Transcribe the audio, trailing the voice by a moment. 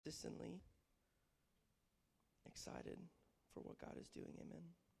consistently excited for what God is doing. Amen.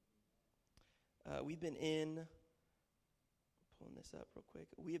 We've been pulling this up real quick.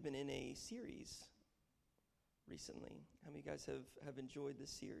 We have been in a series recently. How many of you guys have enjoyed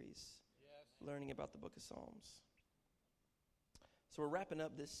this series? Yes. Learning about the book of Psalms. So we're wrapping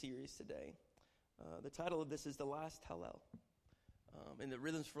up this series today. The title of this is The Last Hallel, and the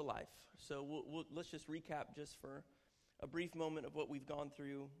Rhythms for Life. So let's just recap just for a brief moment of what we've gone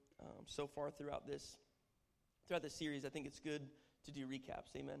through so far throughout this series. I think it's good to do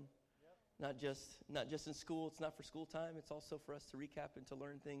recaps. Amen. Yep. Not just in school. It's not for school time. It's also for us to recap and to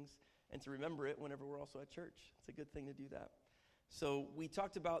learn things and to remember it whenever we're also at church. It's a good thing to do that. So we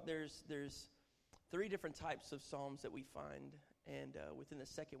talked about there's 3 different types of psalms that we find, and within the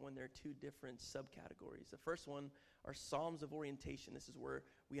second one there are 2 different subcategories. The first one are psalms of orientation. This is where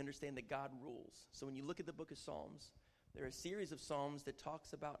we understand that God rules. So when you look at the book of Psalms, there are a series of psalms that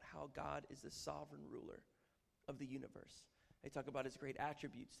talks about how God is the sovereign ruler of the universe. They talk about his great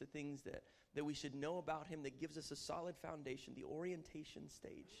attributes, the things that we should know about him that gives us a solid foundation, the orientation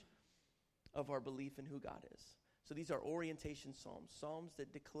stage of our belief in who God is. So these are orientation psalms, psalms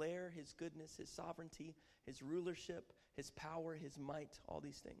that declare his goodness, his sovereignty, his rulership, his power, his might, all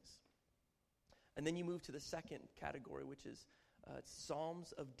these things. And then you move to the second category, which is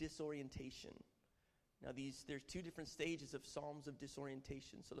psalms of disorientation. Now there's 2 different stages of psalms of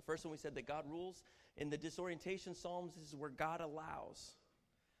disorientation. So the first one we said that God rules. In the disorientation psalms, this is where God allows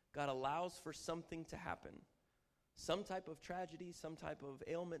for something to happen. Some type of tragedy, some type of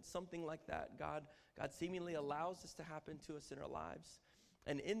ailment, something like that. God seemingly allows this to happen to us in our lives.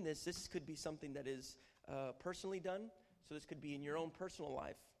 And in this could be something that is personally done. So this could be in your own personal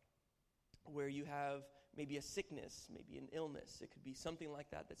life, where you have maybe a sickness, maybe an illness. It could be something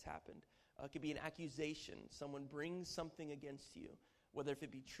like that that's happened. It could be an accusation. Someone brings something against you, whether if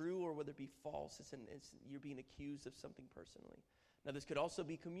it be true or whether it be false. You're being accused of something personally. Now, this could also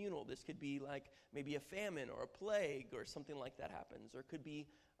be communal. This could be like maybe a famine or a plague or something like that happens. Or it could be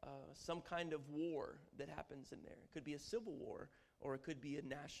some kind of war that happens in there. It could be a civil war, or it could be a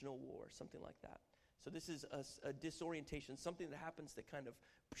national war, something like that. So this is a disorientation, something that happens that kind of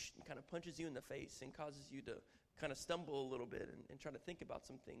punches you in the face and causes you to kind of stumble a little bit and try to think about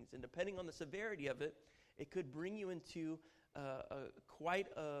some things. And depending on the severity of it, it could bring you into quite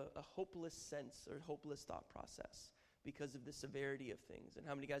a hopeless sense or hopeless thought process because of the severity of things. And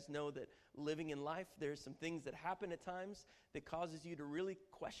how many guys know that living in life, there's some things that happen at times that causes you to really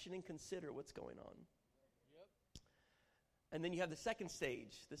question and consider what's going on. Yep. And then you have the second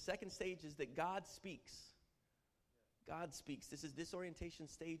stage. The second stage is that God speaks. God speaks. This is disorientation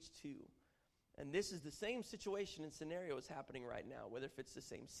stage 2. And this is the same situation and scenario is happening right now, whether if it's the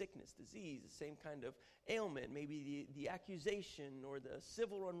same sickness, disease, the same kind of ailment, maybe the accusation or the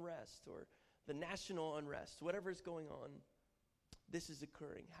civil unrest or the national unrest, whatever is going on, this is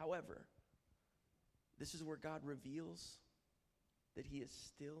occurring. However, this is where God reveals that he is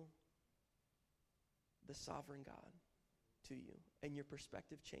still the sovereign God to you, and your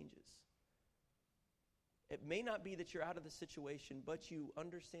perspective changes. It may not be that you're out of the situation, but you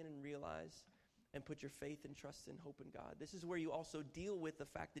understand and realize and put your faith and trust and hope in God. This is where you also deal with the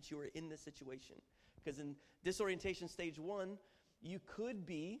fact that you are in this situation. Because in disorientation stage 1, you could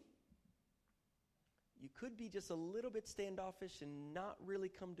be just a little bit standoffish and not really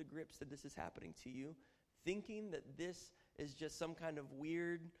come to grips that this is happening to you, thinking that this is just some kind of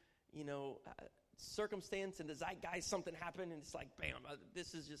weird, circumstance in the zeitgeist, something happened, and it's like, bam,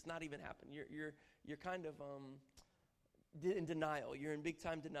 this is just not even happening. You're kind of in denial. You're in big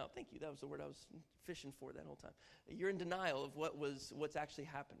time denial. Thank you. That was the word I was fishing for that whole time. You're in denial of what's actually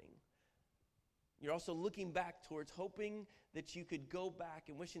happening. You're also looking back towards hoping that you could go back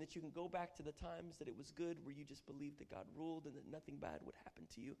and wishing that you can go back to the times that it was good, where you just believed that God ruled and that nothing bad would happen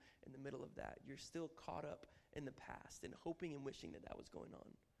to you in the middle of that. You're still caught up in the past and hoping and wishing that was going on.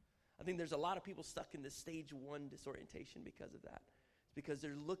 I think there's a lot of people stuck in this stage 1 disorientation because of that. It's because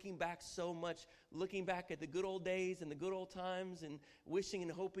they're looking back so much, looking back at the good old days and the good old times and wishing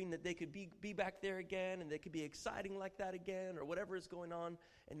and hoping that they could be back there again and they could be exciting like that again or whatever is going on,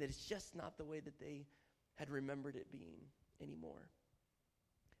 and that it's just not the way that they had remembered it being anymore.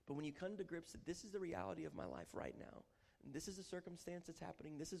 But when you come to grips that this is the reality of my life right now, and this is the circumstance that's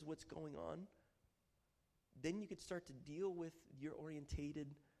happening, this is what's going on, then you could start to deal with your orientated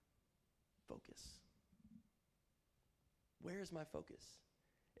focus. Where is my focus?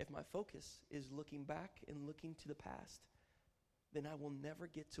 If my focus is looking back and looking to the past, then I will never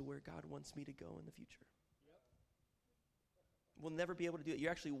get to where God wants me to go in the future. Yep. will never be able to do it.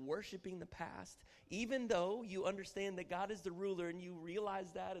 You're actually worshiping the past, even though you understand that God is the ruler and you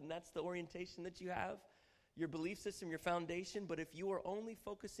realize that, and that's the orientation that you have, your belief system, your foundation. But if you are only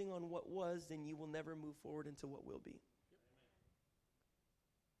focusing on what was, then you will never move forward into what will be.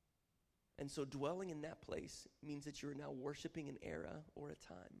 And so dwelling in that place means that you're now worshiping an era or a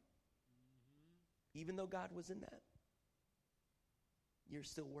time. Even though God was in that, you're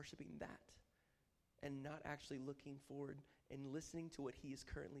still worshiping that and not actually looking forward and listening to what he is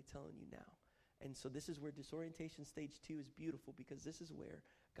currently telling you now. And so this is where disorientation stage 2 is beautiful, because this is where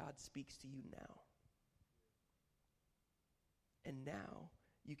God speaks to you now. And now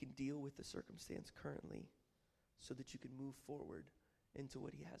you can deal with the circumstance currently so that you can move forward into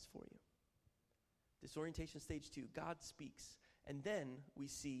what he has for you. Disorientation stage 2, God speaks. And then we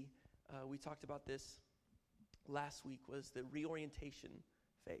see, we talked about this last week, was the reorientation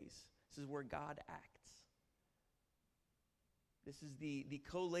phase. This is where God acts. This is the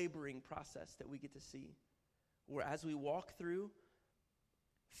co-laboring process that we get to see, where as we walk through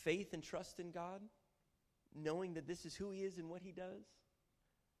faith and trust in God, knowing that this is who he is and what he does,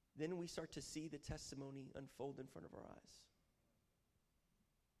 then we start to see the testimony unfold in front of our eyes.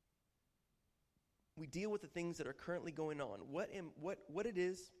 We deal with the things that are currently going on. What it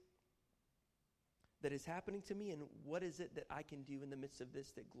is that is happening to me, and what is it that I can do in the midst of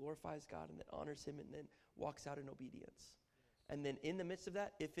this that glorifies God and that honors him and then walks out in obedience. And then in the midst of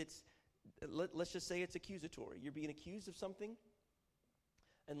that, if it's, let's just say it's accusatory. You're being accused of something,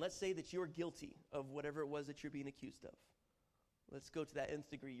 and let's say that you're guilty of whatever it was that you're being accused of. Let's go to that nth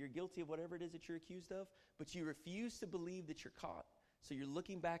degree. You're guilty of whatever it is that you're accused of, but you refuse to believe that you're caught. So you're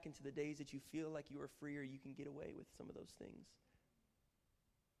looking back into the days that you feel like you are free, or you can get away with some of those things.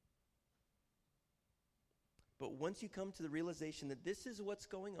 But once you come to the realization that this is what's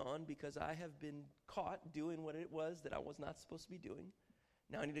going on because I have been caught doing what it was that I was not supposed to be doing,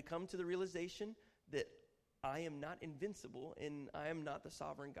 now I need to come to the realization that I am not invincible and I am not the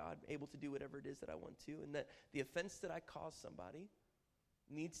sovereign God able to do whatever it is that I want to, and that the offense that I caused somebody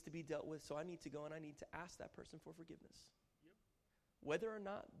needs to be dealt with. So I need to go and I need to ask that person for forgiveness. Whether or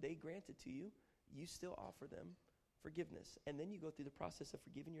not they grant it to you, you still offer them forgiveness. And then you go through the process of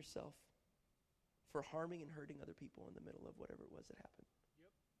forgiving yourself for harming and hurting other people in the middle of whatever it was that happened.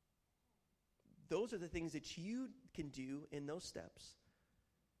 Those are the things that you can do in those steps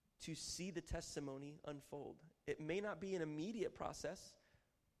to see the testimony unfold. It may not be an immediate process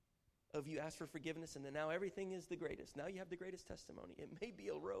of you ask for forgiveness and then now everything is the greatest. Now you have the greatest testimony. It may be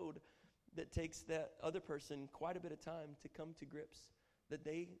a road that takes that other person quite a bit of time to come to grips that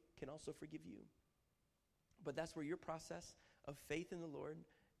they can also forgive you. But that's where your process of faith in the Lord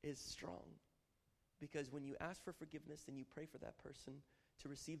is strong. Because when you ask for forgiveness, then you pray for that person to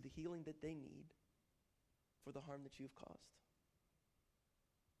receive the healing that they need for the harm that you've caused.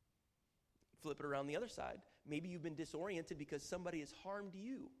 Flip it around the other side. Maybe you've been disoriented because somebody has harmed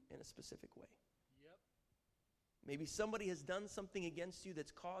you in a specific way. Maybe somebody has done something against you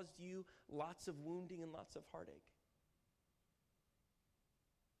that's caused you lots of wounding and lots of heartache.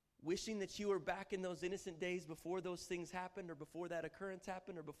 Wishing that you were back in those innocent days before those things happened, or before that occurrence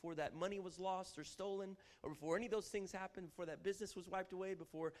happened, or before that money was lost or stolen, or before any of those things happened, before that business was wiped away,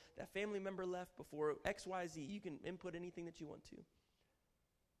 before that family member left, before XYZ. You can input anything that you want to.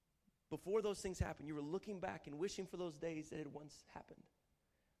 Before those things happened, you were looking back and wishing for those days that had once happened.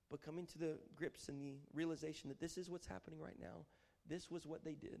 But coming to the grips and the realization that this is what's happening right now. This was what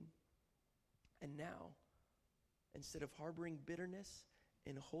they did. And now, instead of harboring bitterness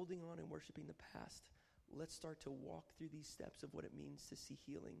and holding on and worshiping the past, let's start to walk through these steps of what it means to see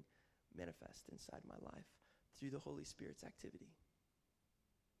healing manifest inside my life through the Holy Spirit's activity.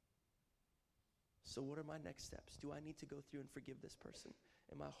 So what are my next steps? Do I need to go through and forgive this person?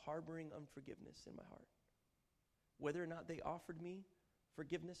 Am I harboring unforgiveness in my heart? Whether or not they offered me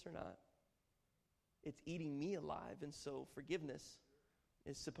forgiveness or not, it's eating me alive, and so forgiveness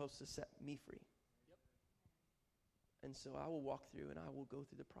is supposed to set me free. And so I will walk through and I will go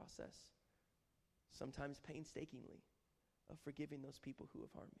through the process, sometimes painstakingly, of forgiving those people who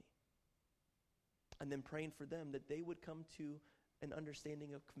have harmed me. And then praying for them that they would come to an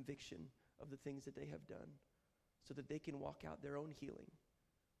understanding of conviction of the things that they have done, so that they can walk out their own healing.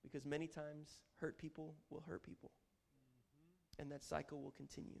 Because many times hurt people will hurt people. And that cycle will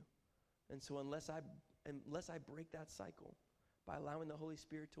continue. And so unless I break that cycle by allowing the Holy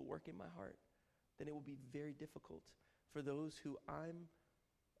Spirit to work in my heart, then it will be very difficult for those who I'm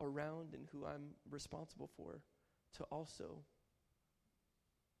around and who I'm responsible for to also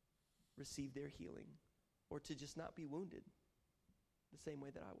receive their healing, or to just not be wounded the same way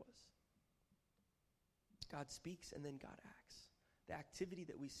that I was. God speaks and then God acts. the activity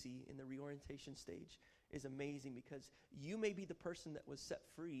that we see in the reorientation stage is amazing, because you may be the person that was set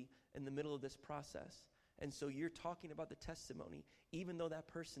free in the middle of this process. And so you're talking about the testimony, even though that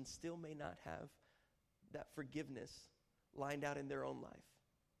person still may not have that forgiveness lined out in their own life.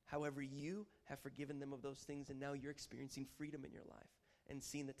 However, you have forgiven them of those things, and now you're experiencing freedom in your life and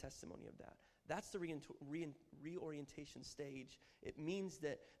seeing the testimony of that. That's the reorientation stage. It means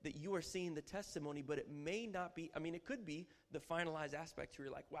that you are seeing the testimony, but it may not be, it could be the finalized aspect where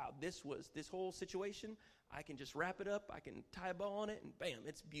you're like, wow, this whole situation, I can just wrap it up, I can tie a bow on it, and bam,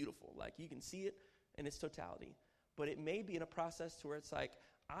 it's beautiful. Like, you can see it in its totality. But it may be in a process to where it's like,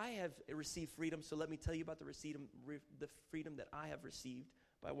 I have received freedom, so let me tell you about the freedom that I have received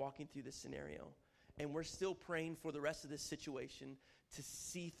by walking through this scenario. And we're still praying for the rest of this situation to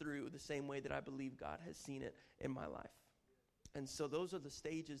see through the same way that I believe God has seen it in my life. And so those are the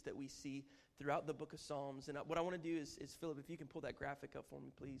stages that we see throughout the book of Psalms. And what I want to do is Philip, if you can pull that graphic up for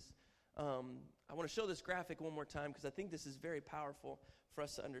me, please. I want to show this graphic one more time, because I think this is very powerful for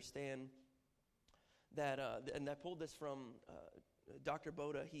us to understand that. And I pulled this from Dr.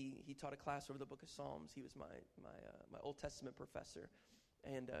 Boda. He taught a class over the book of Psalms. He was my Old Testament professor.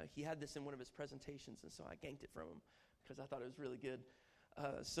 And he had this in one of his presentations, and so I ganked it from him because I thought it was really good.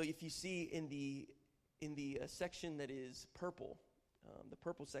 So if you see in the section that is purple, the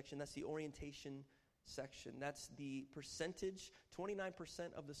purple section, that's the orientation section. That's the percentage.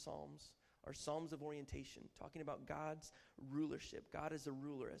 29% of the Psalms are Psalms of orientation, talking about God's rulership. God as a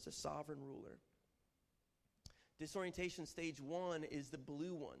ruler, as a sovereign ruler. Disorientation stage 1 is the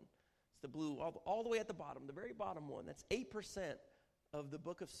blue one. It's the blue all the way at the bottom, the very bottom one. That's 8% of the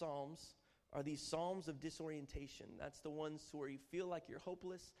book of Psalms are these Psalms of disorientation. That's the ones where you feel like you're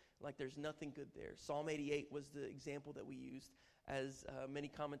hopeless, like there's nothing good there. Psalm 88 was the example that we used, as many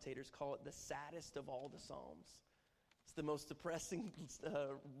commentators call it, the saddest of all the Psalms. It's the most depressing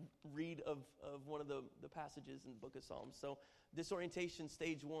read of one of the passages in the book of Psalms. So disorientation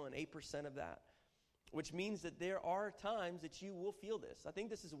stage 1, 8% of that, which means that there are times that you will feel this. I think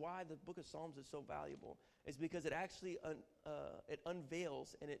this is why the book of Psalms is so valuable, is because it actually it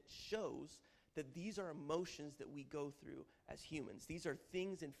unveils and it shows that these are emotions that we go through as humans. These are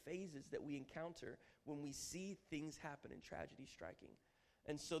things and phases that we encounter when we see things happen and tragedy striking.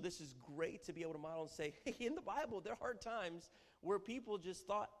 And so this is great to be able to model and say, hey, in the Bible, there are times where people just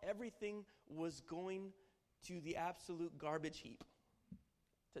thought everything was going to the absolute garbage heap.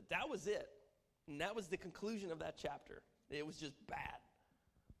 That was it. And that was the conclusion of that chapter. It was just bad.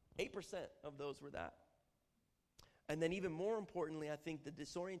 8% of those were that. And then even more importantly, I think the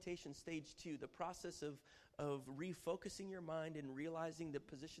disorientation stage 2, the process of refocusing your mind and realizing the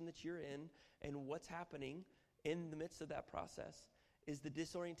position that you're in and what's happening in the midst of that process, is the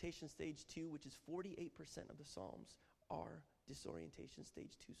disorientation stage 2, which is 48% of the Psalms are disorientation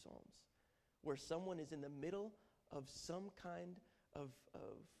stage 2 Psalms, where someone is in the middle of some kind of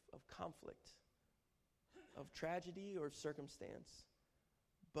conflict, of tragedy or circumstance,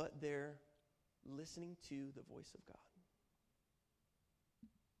 but they're listening to the voice of God.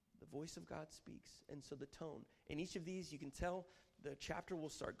 The voice of God speaks, and so the tone. In each of these, you can tell the chapter will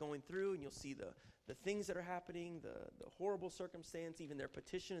start going through, and you'll see the things that are happening, the horrible circumstance, even their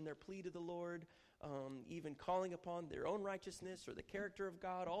petition and their plea to the Lord, even calling upon their own righteousness or the character of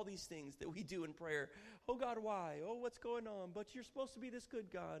God, all these things that we do in prayer. Oh, God, why? Oh, what's going on? But you're supposed to be this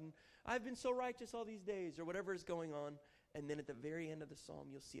good, God, and I've been so righteous all these days, or whatever is going on. And then at the very end of the psalm,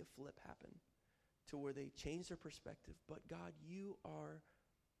 you'll see a flip happen to where they change their perspective. But God, you are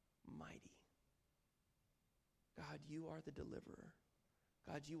mighty. God, you are the deliverer.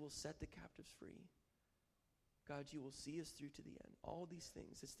 God, you will set the captives free. God, you will see us through to the end. All these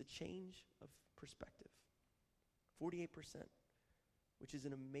things. It's the change of perspective. 48%, which is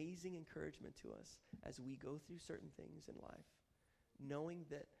an amazing encouragement to us as we go through certain things in life, knowing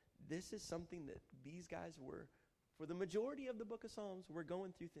that this is something that these guys were, for the majority of the book of Psalms, were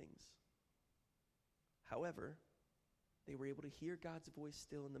going through things. However, they were able to hear God's voice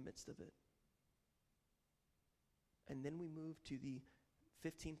still in the midst of it. And then we move to the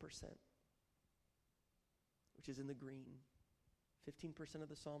 15%, which is in the green. 15% of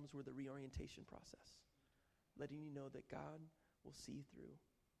the Psalms were the reorientation process, letting you know that God will see you through,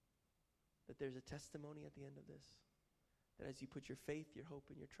 that there's a testimony at the end of this, that as you put your faith, your hope,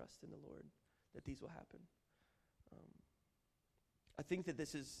 and your trust in the Lord, that these will happen. I think that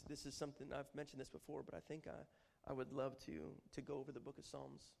this is something, I've mentioned this before, but I think I would love to go over the book of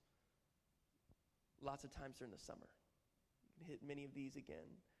Psalms lots of times during the summer. Hit many of these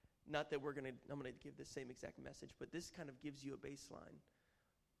again. Not that I'm going to give the same exact message, but this kind of gives you a baseline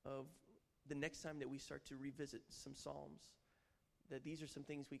of the next time that we start to revisit some Psalms, that these are some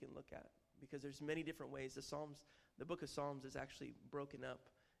things we can look at, because there's many different ways. The book of Psalms is actually broken up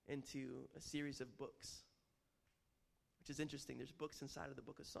into a series of books, which is interesting. There's books inside of the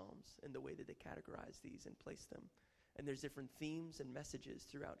book of Psalms and the way that they categorize these and place them. And there's different themes and messages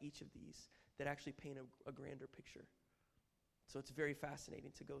throughout each of these that actually paint a grander picture. So it's very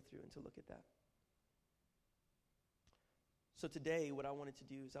fascinating to go through and to look at that. So today, what I wanted to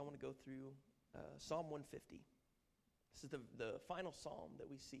do is I want to go through Psalm 150. This is the final psalm that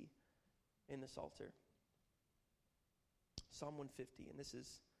we see in the Psalter. Psalm 150, and this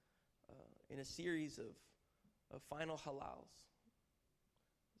is in a series of final halals.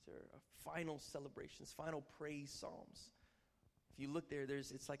 These are final celebrations, final praise psalms. If you look there,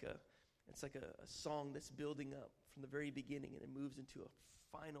 it's like a song that's building up from the very beginning, and it moves into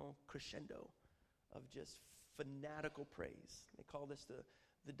a final crescendo of just fanatical praise. They call this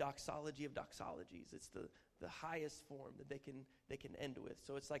the doxology of doxologies. It's the highest form that they can end with.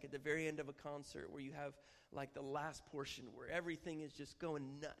 So it's like at the very end of a concert where you have like the last portion where everything is just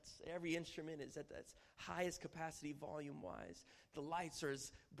going nuts. Every instrument is at its highest capacity volume-wise. The lights are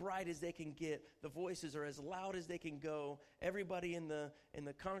as bright as they can get. The voices are as loud as they can go. Everybody in the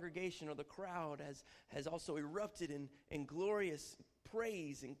congregation or the crowd has also erupted in glorious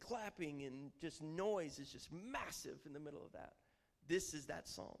praise and clapping, and just noise is just massive in the middle of that. This is that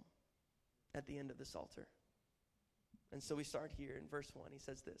psalm at the end of the Psalter. And so we start here in verse 1. He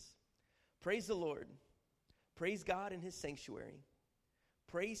says this: Praise the Lord. Praise God in his sanctuary.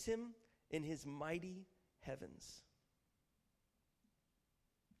 Praise him in his mighty heavens.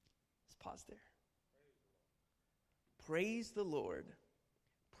 Let's pause there. Praise the Lord.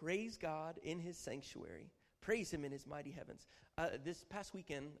 Praise God in his sanctuary. Praise him in his mighty heavens. This past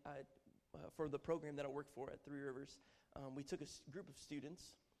weekend, for the program that I work for at Three Rivers, we took a group of students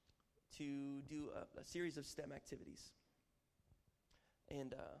to do a series of STEM activities.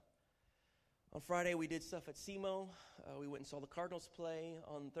 And on Friday, we did stuff at SEMO. We went and saw the Cardinals play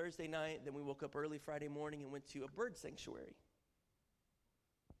on Thursday night. Then we woke up early Friday morning and went to a bird sanctuary.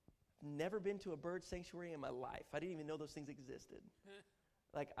 Never been to a bird sanctuary in my life. I didn't even know those things existed.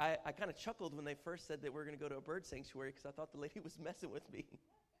 Like, I kind of chuckled when they first said that we're going to go to a bird sanctuary, because I thought the lady was messing with me.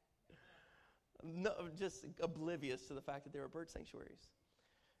 No, just oblivious to the fact that there were bird sanctuaries.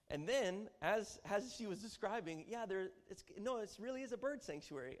 And then, as she was describing, it really is a bird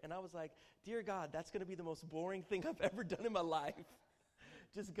sanctuary. And I was like, dear God, that's going to be the most boring thing I've ever done in my life.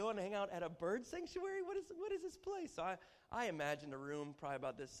 Just go and hang out at a bird sanctuary? What is this place? So I imagined a room probably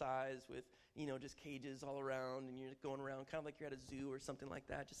about this size with, just cages all around, and you're going around kind of like you're at a zoo or something like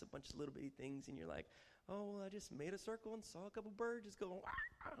that, just a bunch of little bitty things, and you're like, oh, well, I just made a circle and saw a couple birds just going,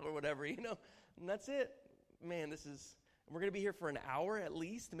 or whatever, and that's it. Man, we're going to be here for an hour at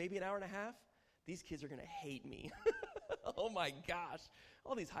least, maybe an hour and a half. These kids are going to hate me. Oh my gosh.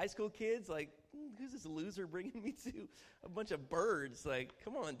 All these high school kids, like, who's this loser bringing me to a bunch of birds? Like,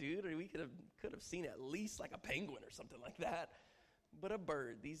 come on, dude. We could have seen at least like a penguin or something like that. But a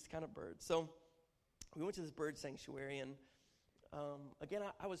bird, these kind of birds. So we went to this bird sanctuary, and again,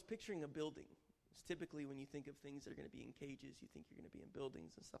 I was picturing a building. It's typically when you think of things that are going to be in cages, you think you're going to be in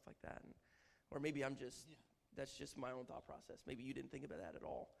buildings and stuff like that. Or maybe that's just my own thought process. Maybe you didn't think about that at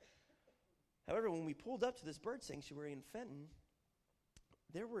all. However, when we pulled up to this bird sanctuary in Fenton,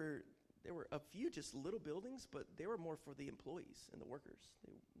 there were a few just little buildings, but they were more for the employees and the workers.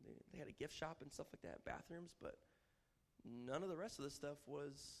 They had a gift shop and stuff like that, bathrooms, but none of the rest of the stuff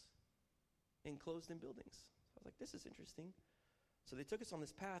was enclosed in buildings. So I was like, this is interesting. So they took us on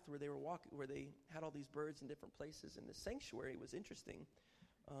this path where they had all these birds in different places, and the sanctuary was interesting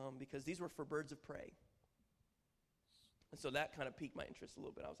because these were for birds of prey. And so that kind of piqued my interest a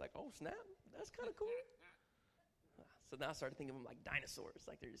little bit. I was like, oh, snap, that's kind of cool. So now I started thinking of them like dinosaurs,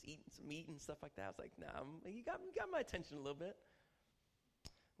 like they're just eating some meat and stuff like that. I was like, nah, you got my attention a little bit.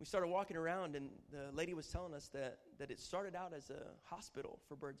 We started walking around, and the lady was telling us that it started out as a hospital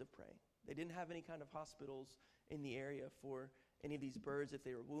for birds of prey. They didn't have any kind of hospitals in the area for any of these birds if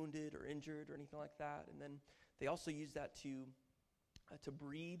they were wounded or injured or anything like that. And then they also used that to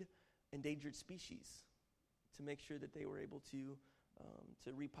breed endangered species, to make sure that they were able to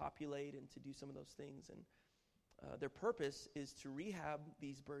repopulate and to do some of those things. And their purpose is to rehab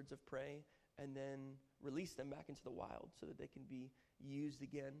these birds of prey and then release them back into the wild so that they can be used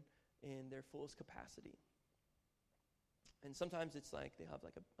again in their fullest capacity. And sometimes it's like they have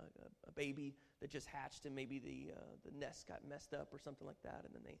like a baby that just hatched, and maybe the nest got messed up or something like that,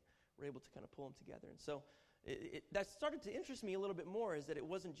 and then they were able to kind of pull them together. And so that started to interest me a little bit more, is that it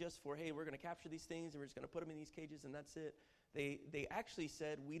wasn't just for, hey, we're going to capture these things and we're just going to put them in these cages and that's it. They actually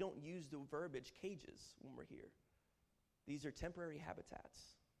said, we don't use the verbiage cages when we're here. These are temporary habitats.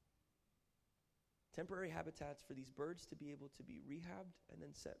 Temporary habitats for these birds to be able to be rehabbed and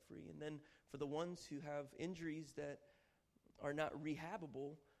then set free. And then for the ones who have injuries that are not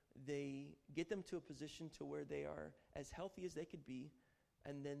rehabbable, they get them to a position to where they are as healthy as they could be,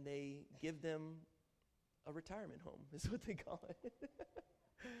 and then they give them a retirement home, is what they call it.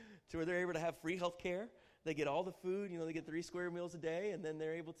 To where they're able to have free health care. They get all the food, they get 3 square meals a day, and then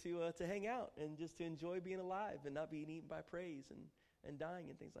they're able to hang out and just to enjoy being alive and not being eaten by preys and dying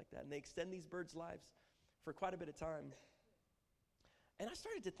and things like that. And they extend these birds' lives for quite a bit of time. And I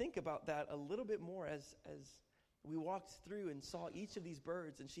started to think about that a little bit more as we walked through and saw each of these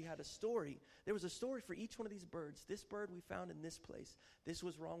birds, and she had a story. There was a story for each one of these birds. This bird we found in this place. This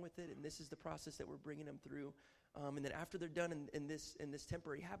was wrong with it, and this is the process that we're bringing them through. And then after they're done in this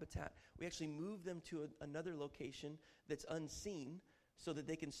temporary habitat, we actually move them to another location that's unseen so that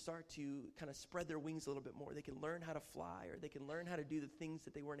they can start to kind of spread their wings a little bit more. They can learn how to fly, or they can learn how to do the things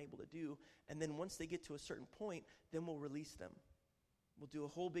that they weren't able to do. And then once they get to a certain point, then we'll release them. We'll do a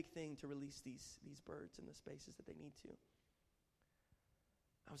whole big thing to release these birds in the spaces that they need to.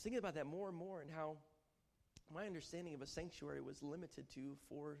 I was thinking about that more and more, and how my understanding of a sanctuary was limited to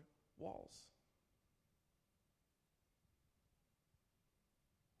 4 walls.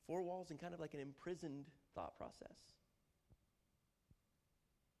 4 walls and kind of like an imprisoned thought process.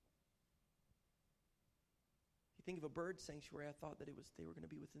 If you think of a bird sanctuary, I thought that they were going to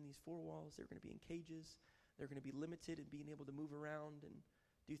be within these 4 walls. They were going to be in cages. They're going to be limited in being able to move around and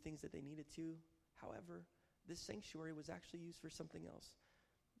do things that they needed to. However, this sanctuary was actually used for something else.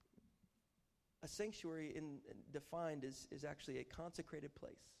 A sanctuary defined is actually a consecrated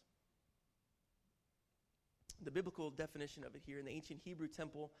place. The biblical definition of it here in the ancient Hebrew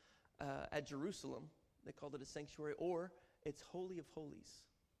temple at Jerusalem, they called it a sanctuary, or it's Holy of Holies.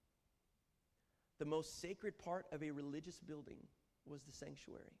 The most sacred part of a religious building was the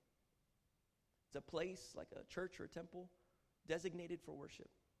sanctuary. It's a place like a church or a temple designated for worship.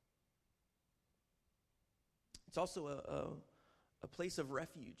 It's also a place of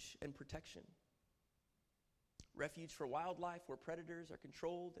refuge and protection. Refuge for wildlife where predators are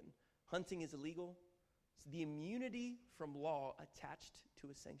controlled and hunting is illegal. It's the immunity from law attached to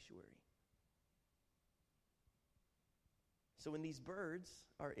a sanctuary. So when these birds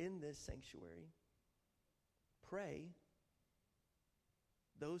are in this sanctuary,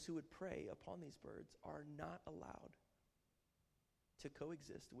 those who would prey upon these birds are not allowed to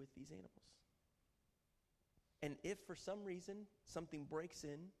coexist with these animals. And if for some reason something breaks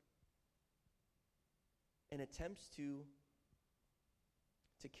in and attempts to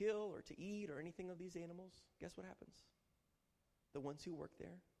kill or to eat or anything of these animals, guess what happens? The ones who work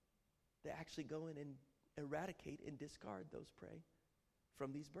there, they actually go in and eradicate and discard those prey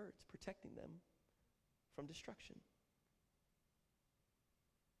from these birds, protecting them from destruction.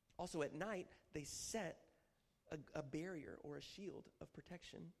 Also at night, they set a barrier or a shield of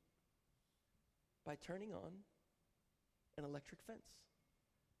protection by turning on an electric fence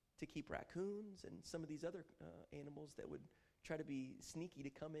to keep raccoons and some of these other animals that would try to be sneaky to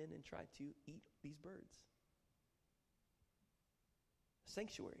come in and try to eat these birds.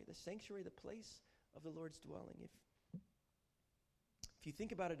 Sanctuary, the place of the Lord's dwelling. If you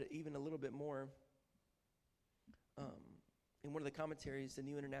think about it even a little bit more, in one of the commentaries, the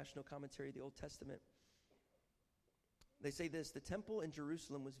New International Commentary of the Old Testament, they say this: the temple in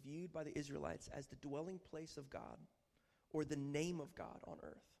Jerusalem was viewed by the Israelites as the dwelling place of God, or the name of God on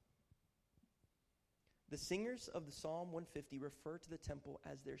earth. The singers of the Psalm 150 refer to the temple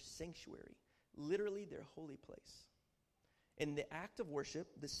as their sanctuary, literally their holy place. In the act of worship,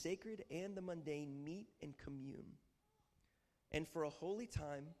 the sacred and the mundane meet and commune. And for a holy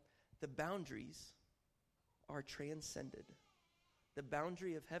time, the boundaries are transcended. The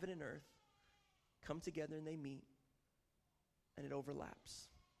boundary of heaven and earth come together and they meet, and it overlaps.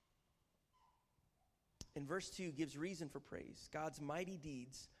 And verse 2 gives reason for praise. God's mighty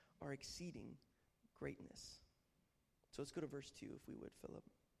deeds are exceeding greatness. So let's go to verse 2, if we would, Philip.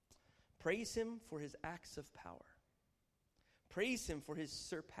 Praise him for his acts of power. Praise him for his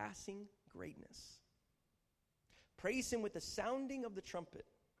surpassing greatness. Praise him with the sounding of the trumpet.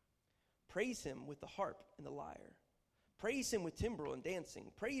 Praise him with the harp and the lyre. Praise him with timbrel and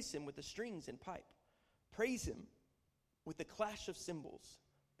dancing. Praise him with the strings and pipe. Praise him with the clash of cymbals.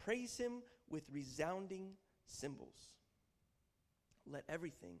 Praise him with resounding cymbals. Let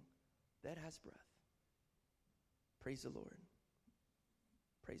everything that has breath praise the Lord.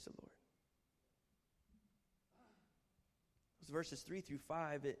 Praise the Lord. Those verses 3 through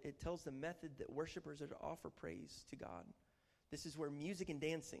 5, it tells the method that worshipers are to offer praise to God. This is where music and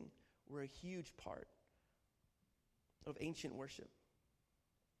dancing were a huge part. of ancient worship.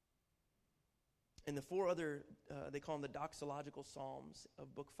 And the four other, they call them the doxological psalms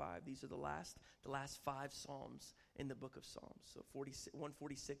of book 5. These are the last 5 psalms in the book of Psalms. So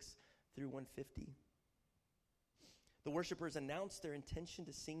 146 through 150. The worshipers announce their intention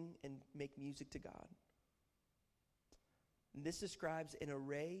to sing and make music to God. And this describes an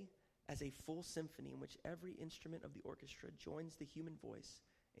array as a full symphony in which every instrument of the orchestra joins the human voice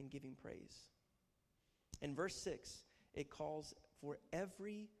in giving praise. In verse 6, it calls for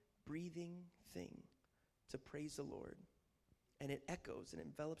every breathing thing to praise the Lord. And it echoes and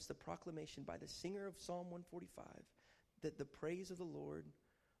envelops the proclamation by the singer of Psalm 145 that the praise of the Lord,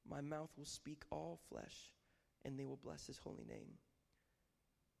 my mouth will speak all flesh, and they will bless his holy name.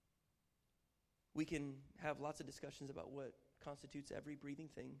 We can have lots of discussions about what constitutes every breathing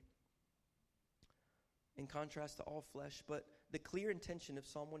thing in contrast to all flesh, but the clear intention of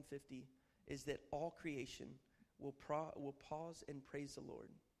Psalm 150 is that all creation will pause and praise the Lord.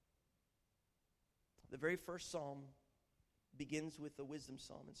 The very first psalm begins with the wisdom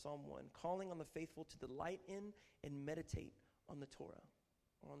psalm in Psalm 1, calling on the faithful to delight in and meditate on the Torah,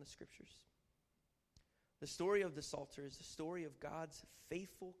 or on the scriptures. The story of the Psalter is the story of God's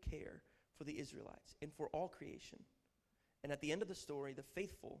faithful care for the Israelites and for all creation. And at the end of the story, the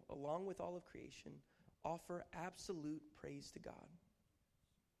faithful, along with all of creation, offer absolute praise to God.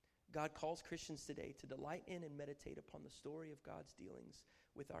 God calls Christians today to delight in and meditate upon the story of God's dealings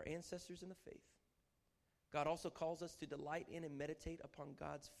with our ancestors in the faith. God also calls us to delight in and meditate upon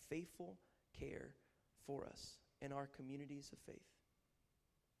God's faithful care for us and our communities of faith.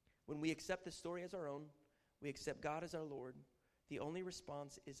 When we accept this story as our own, we accept God as our Lord, the only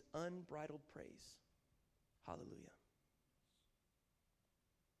response is unbridled praise. Hallelujah.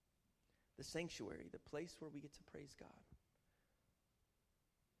 The sanctuary, the place where we get to praise God,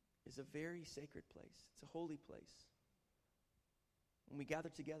 is a very sacred place. It's a holy place. When we gather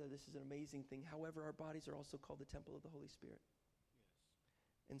together, this is an amazing thing. However, our bodies are also called the temple of the Holy Spirit.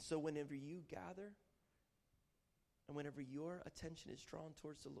 Yes. And so whenever you gather and whenever your attention is drawn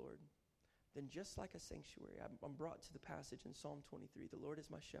towards the Lord, then just like a sanctuary, I'm brought to the passage in Psalm 23, the Lord is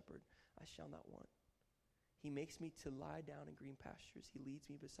my shepherd, I shall not want. He makes me to lie down in green pastures. He leads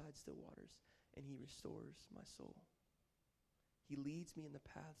me beside still waters, and he restores my soul. He leads me in the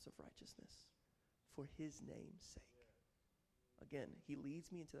paths of righteousness for his name's sake. Again, he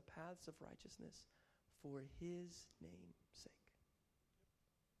leads me into the paths of righteousness for his name's sake.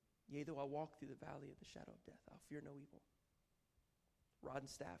 Yea, though I walk through the valley of the shadow of death, I'll fear no evil. Rod and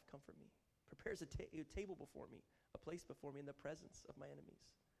staff comfort me. Prepares a table before me, a place before me in the presence of my enemies.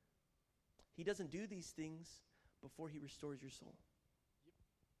 He doesn't do these things before he restores your soul.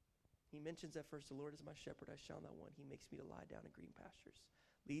 He mentions at first, the Lord is my shepherd, I shall not want. He makes me to lie down in green pastures.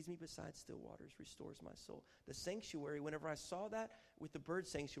 Leads me beside still waters, restores my soul. The sanctuary, whenever I saw that with the bird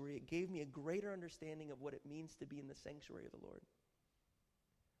sanctuary, it gave me a greater understanding of what it means to be in the sanctuary of the Lord.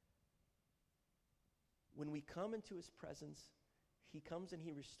 When we come into his presence, he comes and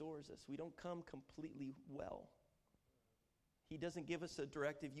he restores us. We don't come completely well. He doesn't give us a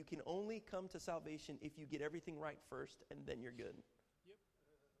directive. You can only come to salvation if you get everything right first, and then you're good. Yep.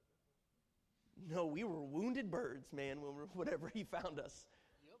 No, we were wounded birds, man, whenever he found us.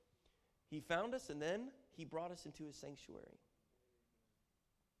 Yep. He found us, and then he brought us into his sanctuary.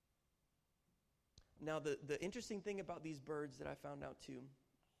 Now, the interesting thing about these birds that I found out too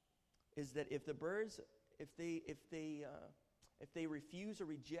is that if the birds, if they refuse or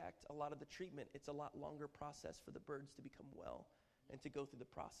reject a lot of the treatment, it's a lot longer process for the birds to become well and to go through the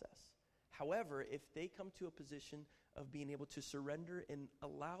process. However, if they come to a position of being able to surrender and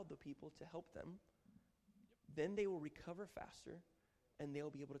allow the people to help them, then they will recover faster and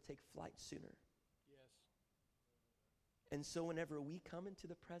they'll be able to take flight sooner. Yes. And so whenever we come into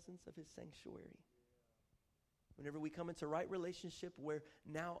the presence of his sanctuary, whenever we come into right relationship where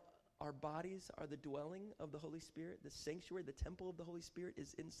now our bodies are the dwelling of the Holy Spirit, the sanctuary, the temple of the Holy Spirit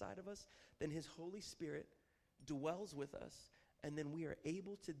is inside of us, then his Holy Spirit dwells with us, and then we are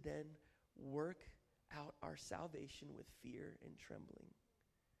able to then work out our salvation with fear and trembling.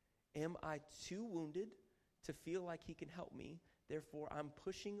 Am I too wounded to feel like he can help me? Therefore, I'm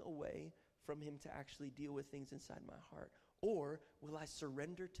pushing away from him to actually deal with things inside my heart. Or will I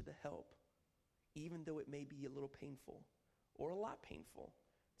surrender to the help, even though it may be a little painful or a lot painful,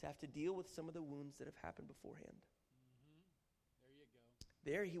 to have to deal with some of the wounds that have happened beforehand? Mm-hmm. There you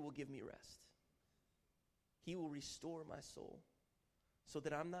go. There he will give me rest. He will restore my soul so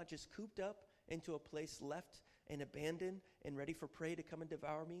that I'm not just cooped up into a place left and abandoned and ready for prey to come and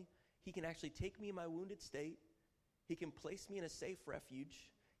devour me. He can actually take me in my wounded state. He can place me in a safe refuge.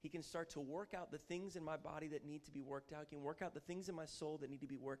 He can start to work out the things in my body that need to be worked out. He can work out the things in my soul that need to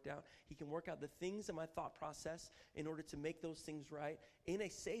be worked out. He can work out the things in my thought process in order to make those things right in a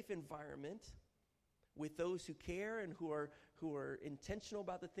safe environment with those who care and who are intentional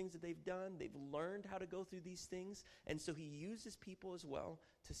about the things that they've done. They've learned how to go through these things. And so he uses people as well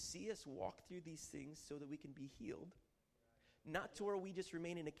to see us walk through these things so that we can be healed. Not to where we just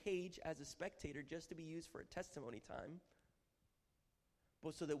remain in a cage as a spectator just to be used for a testimony time,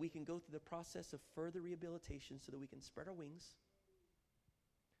 but so that we can go through the process of further rehabilitation so that we can spread our wings,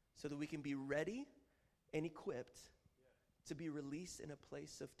 so that we can be ready and equipped to be released in a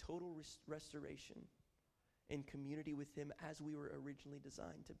place of total restoration in community with him as we were originally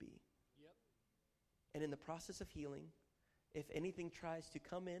designed to be. Yep. And in the process of healing, if anything tries to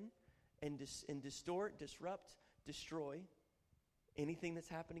come in and distort, disrupt, destroy anything that's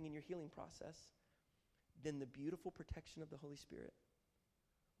happening in your healing process, then the beautiful protection of the Holy Spirit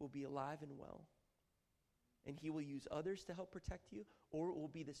will be alive and well. And he will use others to help protect you, or it will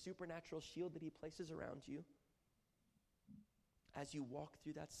be the supernatural shield that he places around you as you walk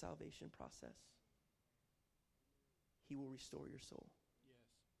through that salvation process. He will restore your soul.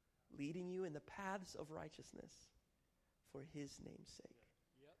 Yes. Leading you in the paths of righteousness for his name's sake.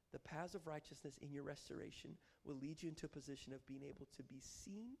 Yep. The paths of righteousness in your restoration will lead you into a position of being able to be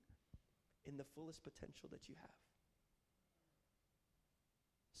seen in the fullest potential that you have.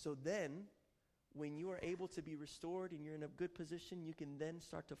 So then, when you are able to be restored and you're in a good position, you can then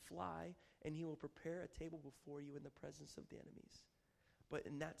start to fly, and he will prepare a table before you in the presence of the enemies. But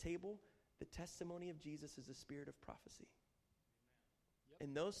in that table, the testimony of Jesus is a spirit of prophecy. Yep.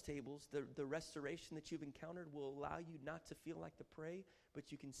 In those tables, the restoration that you've encountered will allow you not to feel like the prey,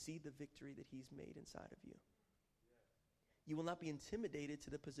 but you can see the victory that he's made inside of you. You will not be intimidated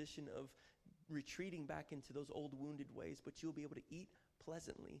to the position of retreating back into those old wounded ways, but you'll be able to eat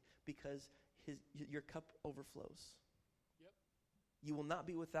pleasantly because your cup overflows. Yep. You will not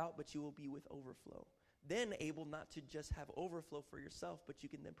be without, but you will be with overflow. Then able not to just have overflow for yourself, but you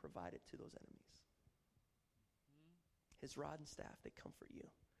can then provide it to those enemies. His rod and staff, they comfort you,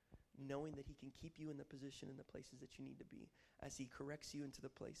 knowing that he can keep you in the position and the places that you need to be as he corrects you into the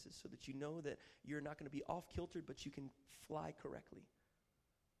places so that you know that you're not going to be off-kiltered, but you can fly correctly.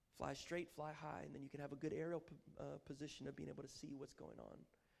 Fly straight, fly high, and then you can have a good aerial position of being able to see what's going on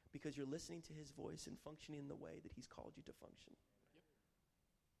because you're listening to his voice and functioning in the way that he's called you to function. Yep.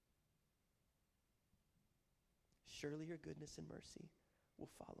 Surely your goodness and mercy will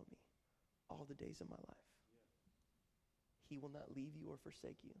follow me all the days of my life. He will not leave you or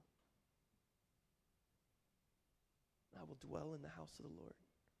forsake you. I will dwell in the house of the Lord,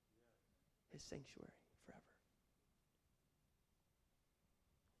 his sanctuary, forever.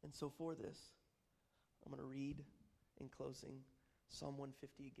 And so for this, I'm going to read in closing Psalm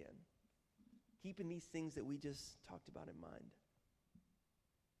 150 again. Keeping these things that we just talked about in mind.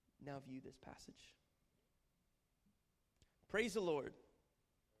 Now view this passage. Praise the Lord.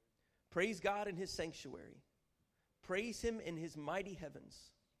 Praise God in his sanctuary. Praise him in his mighty heavens.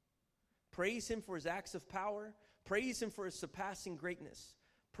 Praise him for his acts of power. Praise him for his surpassing greatness.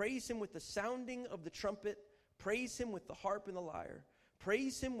 Praise him with the sounding of the trumpet. Praise him with the harp and the lyre.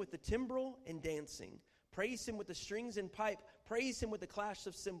 Praise him with the timbrel and dancing. Praise him with the strings and pipe. Praise him with the clash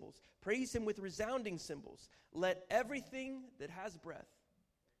of cymbals. Praise him with resounding cymbals. Let everything that has breath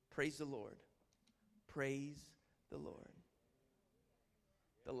praise the Lord. Praise the Lord.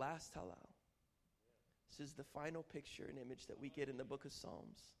 The Last Hallel. This is the final picture and image that we get in the book of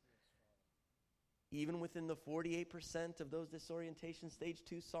Psalms. Even within the 48% of those disorientation stage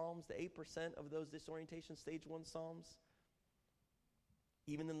 2 Psalms, the 8% of those disorientation stage 1 Psalms,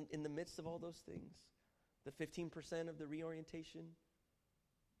 even in the midst of all those things, the 15% of the reorientation,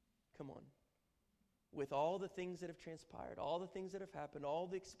 come on. With all the things that have transpired, all the things that have happened, all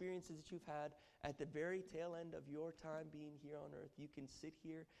the experiences that you've had at the very tail end of your time being here on earth, you can sit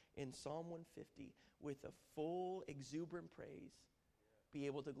here in Psalm 150 with a full, exuberant praise, be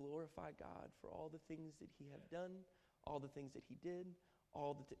able to glorify God for all the things that he have done, all the things that he did,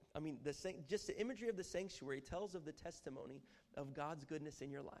 just the imagery of the sanctuary tells of the testimony of God's goodness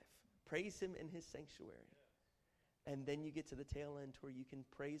in your life. Praise him in his sanctuary. And then you get to the tail end where you can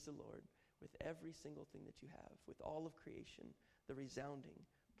praise the Lord with every single thing that you have, with all of creation, the resounding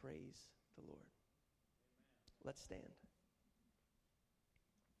praise the Lord. Amen. Let's stand.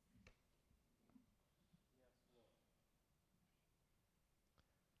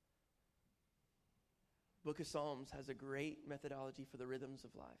 Book of Psalms has a great methodology for the rhythms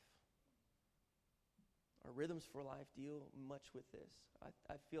of life. Our rhythms for life deal much with this.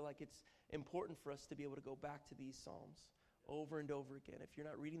 I feel like it's important for us to be able to go back to these Psalms over and over again. If you're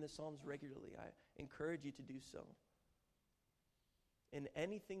not reading the Psalms regularly, I encourage you to do so. In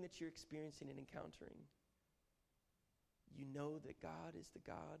anything that you're experiencing and encountering, you know that God is the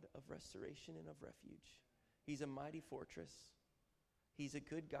God of restoration and of refuge. He's a mighty fortress. He's a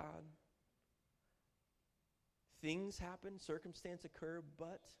good God. Things happen, circumstances occur,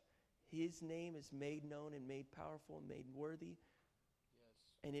 but His name is made known and made powerful and made worthy. Yes.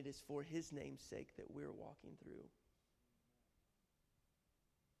 And it is for His name's sake that we're walking through.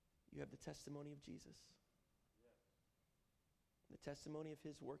 You have the testimony of Jesus. The testimony of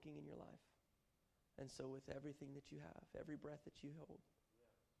His working in your life. And so with everything that you have, every breath that you hold,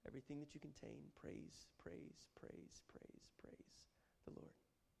 everything that you contain, praise, praise, praise, praise, praise the Lord.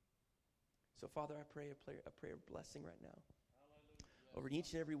 So Father, I pray a prayer of blessing right now over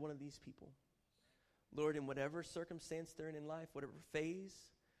each and every one of these people. Lord, in whatever circumstance they're in life, whatever phase,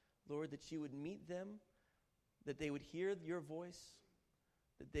 Lord, that you would meet them, that they would hear your voice,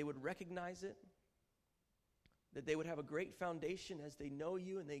 that they would recognize it, that they would have a great foundation as they know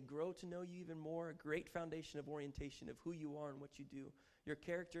you and they grow to know you even more, a great foundation of orientation of who you are and what you do, your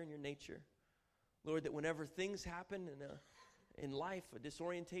character and your nature. Lord, that whenever things happen in life, a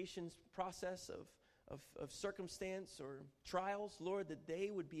disorientation process of circumstance or trials, Lord, that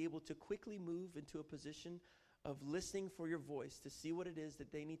they would be able to quickly move into a position of listening for your voice to see what it is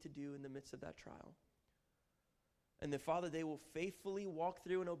that they need to do in the midst of that trial. And that, Father, they will faithfully walk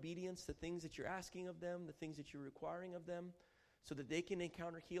through in obedience the things that you're asking of them, the things that you're requiring of them, so that they can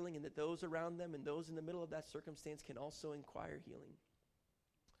encounter healing and that those around them and those in the middle of that circumstance can also inquire healing.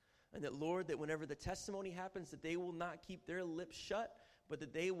 And that, Lord, that whenever the testimony happens, that they will not keep their lips shut, but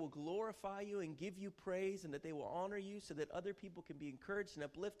that they will glorify you and give you praise and that they will honor you so that other people can be encouraged and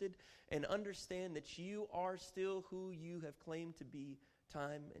uplifted and understand that you are still who you have claimed to be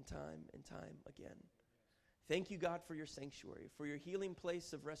time and time and time again. Thank you, God, for your sanctuary, for your healing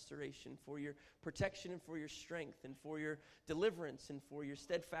place of restoration, for your protection and for your strength and for your deliverance and for your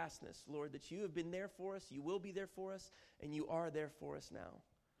steadfastness, Lord, that you have been there for us, you will be there for us, and you are there for us now.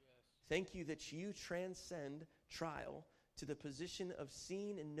 Yes. Thank you that you transcend trial to the position of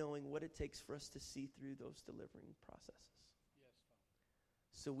seeing and knowing what it takes for us to see through those delivering processes. Yes,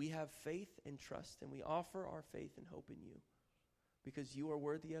 Father. So we have faith and trust, and we offer our faith and hope in you because you are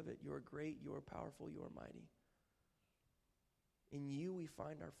worthy of it. You are great, you are powerful, you are mighty. In you we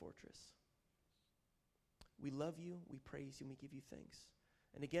find our fortress. We love you, we praise you, and we give you thanks.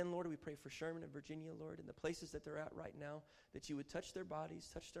 And again, Lord, we pray for Sherman and Virginia, Lord, in the places that they're at right now, that you would touch their bodies,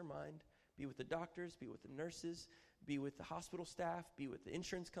 touch their mind, be with the doctors, be with the nurses, be with the hospital staff, be with the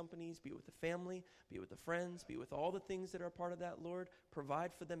insurance companies, be with the family, be with the friends, be with all the things that are part of that, Lord.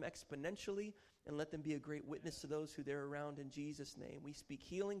 Provide for them exponentially and let them be a great witness to those who they're around in Jesus' name. We speak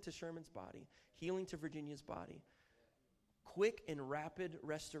healing to Sherman's body, healing to Virginia's body. Quick and rapid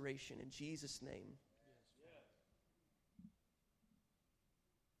restoration in Jesus' name.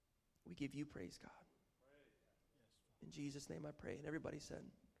 We give you praise, God. In Jesus' name I pray. And everybody said,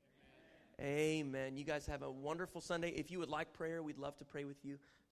 Amen. You guys have a wonderful Sunday. If you would like prayer, we'd love to pray with you.